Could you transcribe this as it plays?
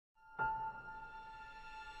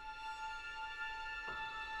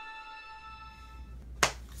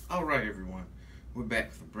Alright everyone, we're back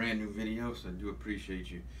with a brand new video, so I do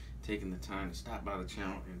appreciate you taking the time to stop by the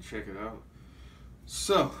channel and check it out.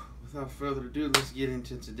 So, without further ado, let's get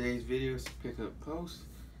into today's video. It's a pickup post.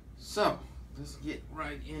 So, let's get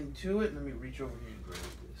right into it. Let me reach over here and grab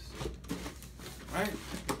this. Alright,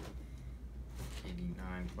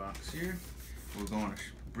 KD9 box here. We're going on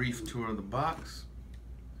a brief tour of the box.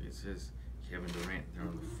 It says Kevin Durant there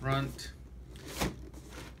on the front.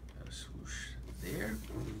 Got a swoosh there.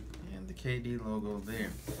 And the KD logo there.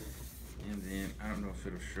 And then, I don't know if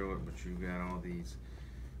it'll show it, but you got all these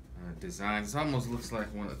designs. It almost looks like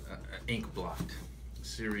one ink blot. A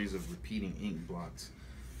series of repeating ink blots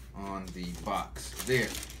on the box there.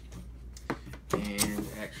 And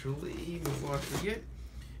actually, before I forget,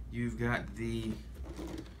 you've got the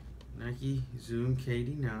Nike Zoom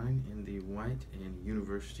KD9 in the white and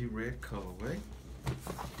university red colorway.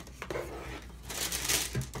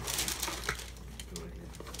 Go ahead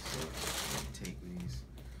and take these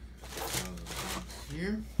out of the box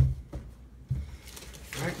here.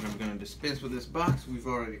 Alright, and I'm going to dispense with this box. We've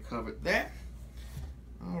already covered that.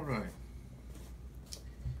 Alright.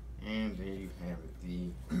 And there you have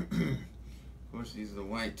it. Of course, these are the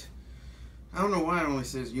white. I don't know why it only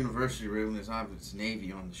says university red when it's obviously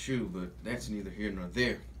navy on the shoe, but that's neither here nor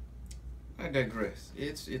there. I digress.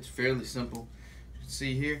 It's fairly simple. You can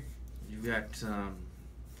see here, you've got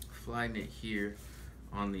fly knit here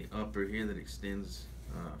on the upper here that extends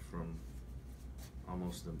from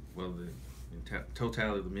almost the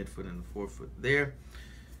totality of the midfoot and the forefoot there.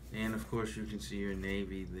 And of course, you can see your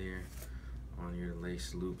navy there on your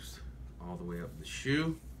lace loops all the way up the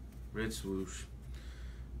shoe. Red swoosh.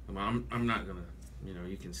 I'm not gonna,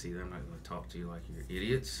 you can see that I'm not gonna talk to you like you're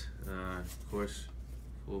idiots. Of course,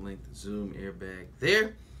 full length zoom airbag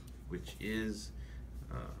there, which is,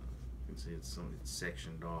 you can see it's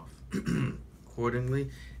sectioned off accordingly.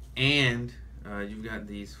 And you've got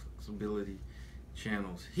these flexibility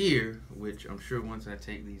channels here, which I'm sure once I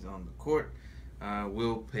take these on the court,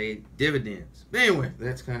 will pay dividends. But anyway,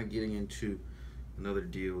 that's kind of getting into another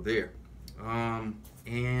deal there.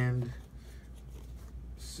 And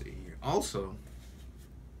see here. Also,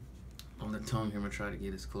 on the tongue here, I'm gonna try to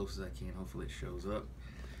get as close as I can. Hopefully it shows up.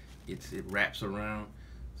 It wraps around,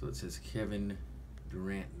 so it says Kevin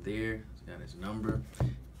Durant there. It's got his number,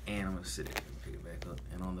 and I'm gonna sit it and pick it back up.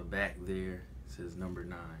 And on the back there, it says number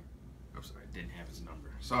 9. I'm sorry, it didn't have his number.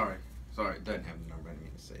 Sorry, it doesn't have the number. I didn't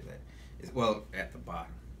mean to say that. It's, well, at the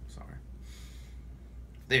bottom. Sorry.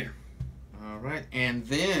 There. All right, and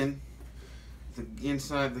then the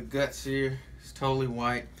inside the guts here is totally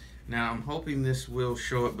white. Now I'm hoping this will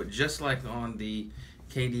show up, but just like on the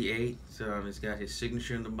KD8, it's got his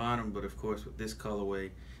signature in the bottom, but of course with this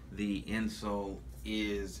colorway, the insole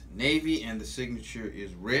is navy and the signature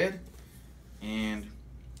is red. And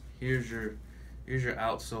here's your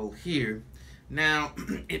outsole here. Now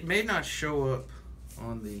it may not show up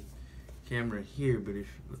on the camera here, but if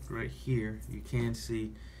you look right here, you can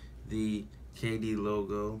see the KD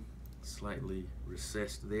logo slightly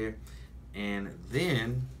recessed there. And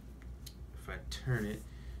then if I turn it,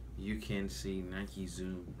 you can see Nike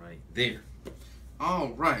Zoom right there. All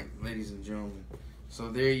right, ladies and gentlemen, so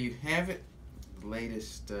there you have it. The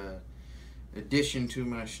latest addition to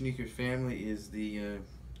my sneaker family is the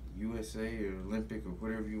USA or Olympic or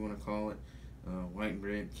whatever you want to call it, white and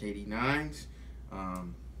red KD9s. I'll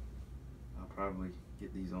probably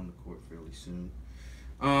get these on the court fairly soon.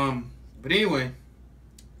 But anyway,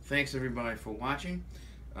 thanks everybody for watching.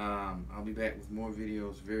 I'll be back with more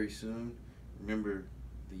videos very soon. Remember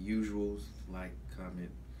the usuals, like,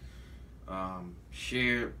 comment,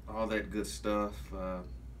 share, all that good stuff.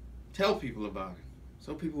 Tell people about it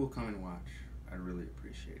so people will come and watch. I really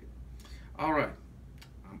appreciate it. All right,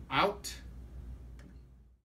 I'm out.